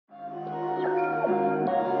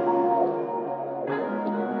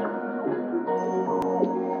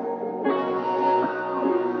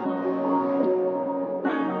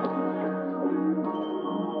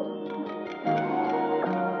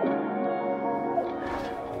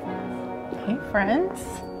Hey friends,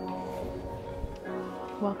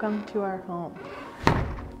 welcome to our home,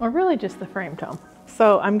 or really just the framed home.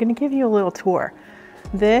 So I'm going to give you a little tour.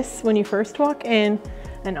 This, when you first walk in,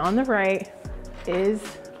 and on the right is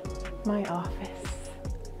my office.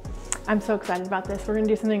 I'm so excited about this. We're going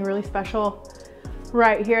to do something really special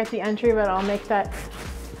right here at the entry, but I'll make that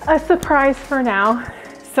a surprise for now.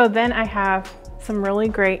 So then I have some really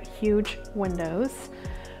great huge windows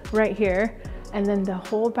right here. And then the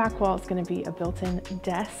whole back wall is going to be a built-in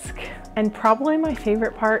desk. And probably my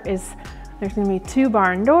favorite part is there's going to be 2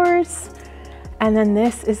 barn doors. And then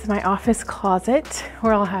this is my office closet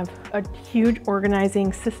where I'll have a huge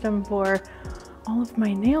organizing system for all of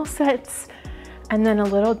my nail sets. And then a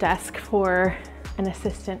little desk for an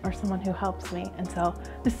assistant or someone who helps me. And so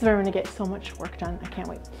this is where I'm going to get so much work done. I can't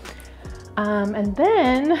wait. And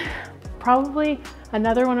then probably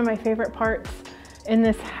another one of my favorite parts in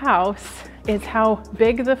this house is how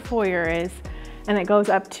big the foyer is, and it goes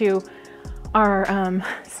up to our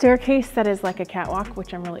staircase that is like a catwalk,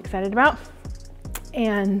 which I'm really excited about,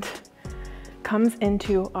 and comes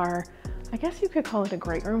into our, I guess you could call it a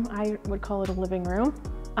great room. I would call it a living room,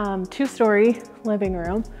 2-story living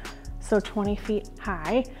room, so 20 feet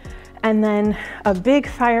high, and then a big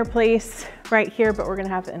fireplace right here, but we're gonna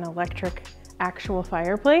have an electric actual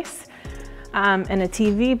fireplace, and a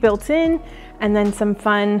TV built in, and then some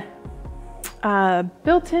fun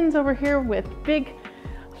built-ins over here with big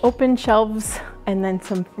open shelves, and then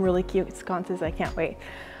some really cute sconces. I can't wait.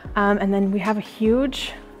 And then we have a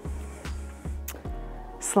huge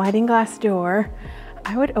sliding glass door.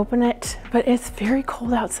 I would open it, but it's very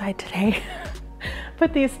cold outside today.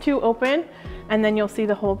 Put these 2 open, and then you'll see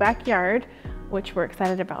the whole backyard, which we're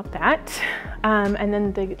excited about that. And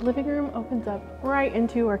then the living room opens up right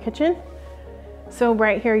into our kitchen. So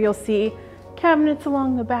right here, you'll see cabinets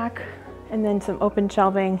along the back, and then some open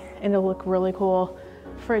shelving, and it'll look really cool.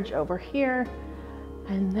 Fridge over here.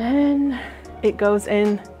 And then it goes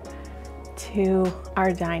in to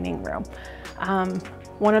our dining room.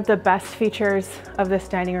 One of the best features of this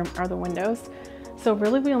dining room are the windows. So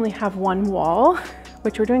really we only have 1 wall,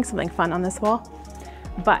 which we're doing something fun on this wall,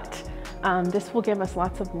 but this will give us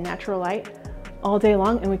lots of natural light all day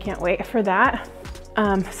long, and we can't wait for that.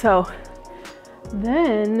 So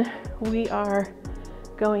then we are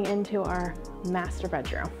going into our master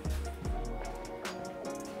bedroom.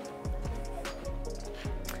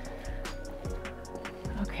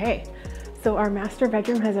 Okay, so our master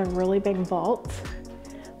bedroom has a really big vault,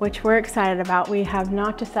 which we're excited about. We have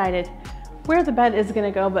not decided where the bed is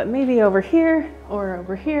gonna go, but maybe over here or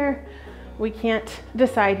over here. We can't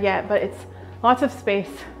decide yet, but it's lots of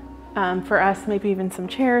space for us, maybe even some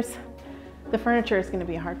chairs. The furniture is gonna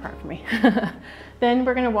be a hard part for me. Then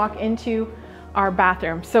we're gonna walk into our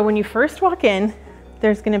bathroom. So when you first walk in,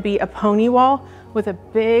 there's gonna be a pony wall with a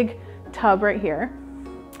big tub right here,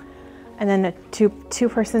 and then a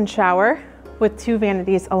two-person shower with 2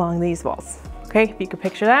 vanities along these walls. Okay, if you could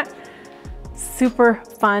picture that. Super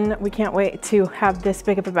fun. We can't wait to have this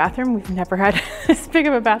big of a bathroom. We've never had this big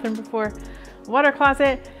of a bathroom before. Water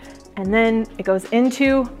closet, and then it goes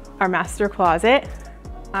into our master closet.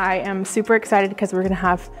 I am super excited because we're gonna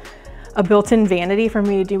have a built-in vanity for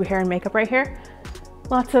me to do hair and makeup right here.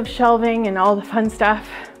 Lots of shelving and all the fun stuff,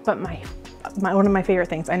 but one of my favorite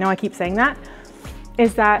things, I know I keep saying that,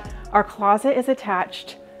 is that our closet is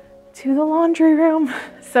attached to the laundry room,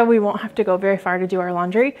 so we won't have to go very far to do our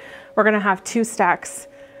laundry. We're gonna have 2 stacks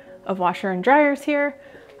of washer and dryers here,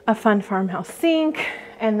 a fun farmhouse sink,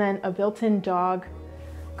 and then a built-in dog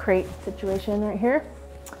crate situation right here.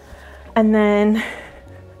 And then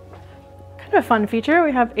kind of a fun feature,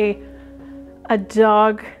 we have a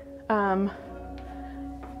dog,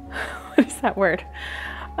 what is that word?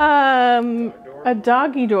 A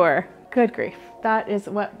doggy door. Good grief. That is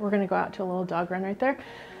what we're gonna go out to, a little dog run right there.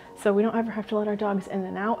 So we don't ever have to let our dogs in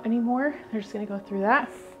and out anymore. They're just gonna go through that.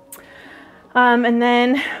 And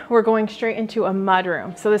then we're going straight into a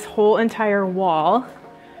mudroom. So this whole entire wall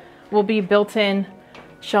will be built-in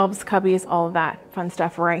shelves, cubbies, all of that fun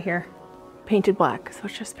stuff right here, painted black. So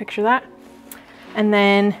let's just picture that. And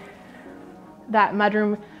then that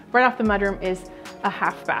mudroom, right off the mudroom, is a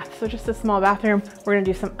half bath. So just a small bathroom. We're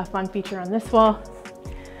gonna do a fun feature on this wall.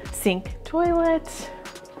 Sink, toilet.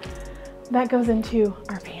 That goes into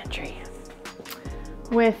our pantry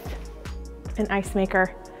with an ice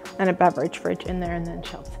maker and a beverage fridge in there, and then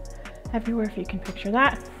shelves everywhere, if you can picture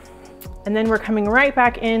that. And then we're coming right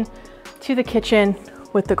back in to the kitchen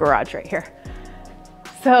with the garage right here.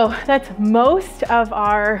 So that's most of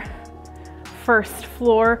our first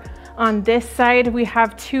floor. On this side, we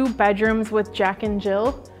have 2 bedrooms with Jack and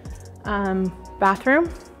Jill bathroom,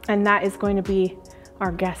 and that is going to be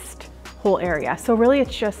our guest whole area. So really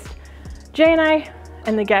it's just Jay and I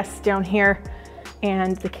and the guests down here,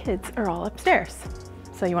 and the kids are all upstairs.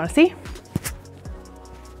 So you wanna see?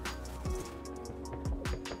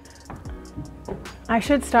 I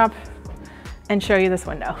should stop and show you this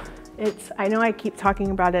window. I know I keep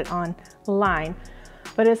talking about it online,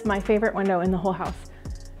 but it's my favorite window in the whole house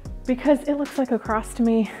because it looks like a cross to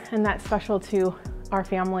me, and that's special to our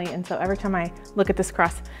family. And so every time I look at this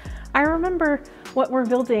cross, I remember what we're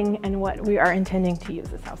building and what we are intending to use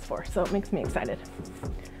this house for. So it makes me excited.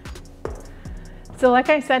 So like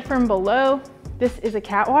I said, from below, this is a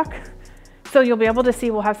catwalk. So you'll be able to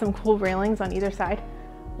see, we'll have some cool railings on either side.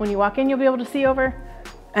 When you walk in, you'll be able to see over,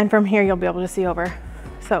 and from here, you'll be able to see over.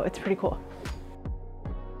 So it's pretty cool.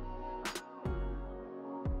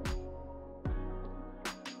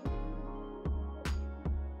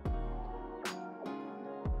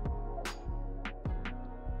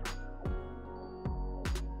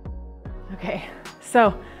 Okay,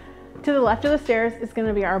 so to the left of the stairs is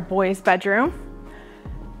gonna be our boys' bedroom.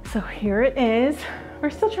 So here it is. We're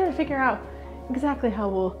still trying to figure out exactly how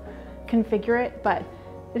we'll configure it, but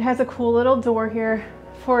it has a cool little door here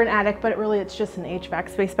for an attic, but it's just an HVAC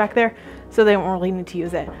space back there, so they won't really need to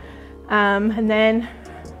use it. And then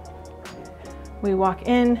we walk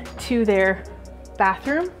in to their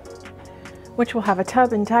bathroom, which will have a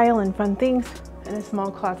tub and tile and fun things, and a small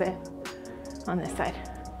closet on this side.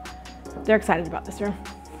 They're excited about this room.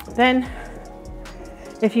 Then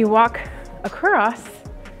if you walk across,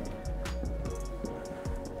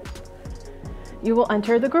 you will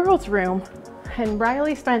enter the girls' room. And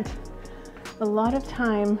Riley spent a lot of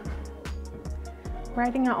time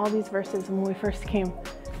writing out all these verses when we first came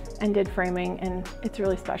and did framing, and it's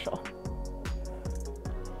really special.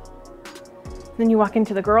 Then you walk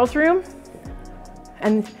into the girls' room,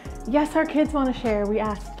 and yes, our kids want to share, we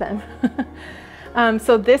asked them.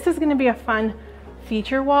 So this is gonna be a fun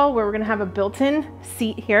feature wall where we're gonna have a built-in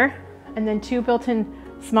seat here, and then 2 built-in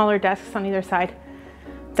smaller desks on either side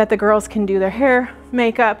that the girls can do their hair,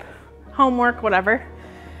 makeup, homework, whatever.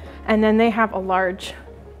 And then they have a large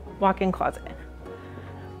walk-in closet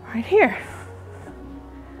right here.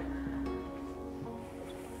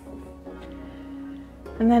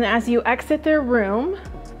 And then as you exit their room,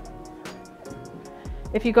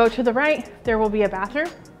 if you go to the right, there will be a bathroom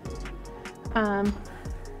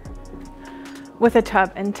with a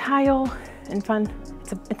tub and tile and fun.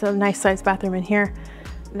 It's a nice sized bathroom in here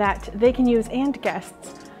that they can use, and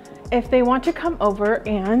guests if they want to come over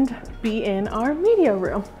and be in our media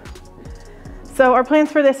room. So our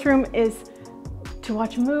plans for this room is to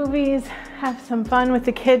watch movies, have some fun with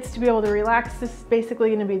the kids, to be able to relax. This is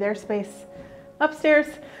basically gonna be their space upstairs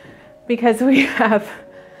because we have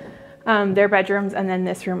their bedrooms and then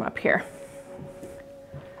this room up here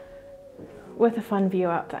with a fun view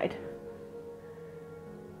outside.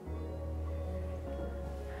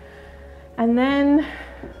 And then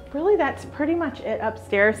really that's pretty much it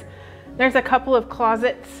upstairs. There's a couple of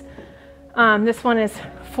closets. This one is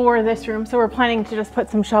for this room, so we're planning to just put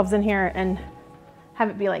some shelves in here and have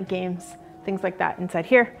it be like games, things like that inside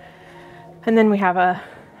here. And then we have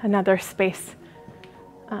another space.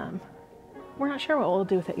 We're not sure what we'll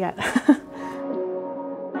do with it yet.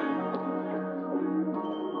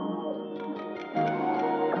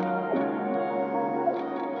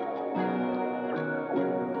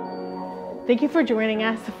 Thank you for joining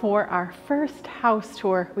us for our first house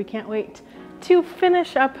tour. We can't wait to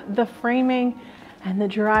finish up the framing and the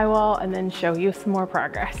drywall and then show you some more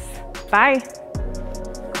progress. Bye.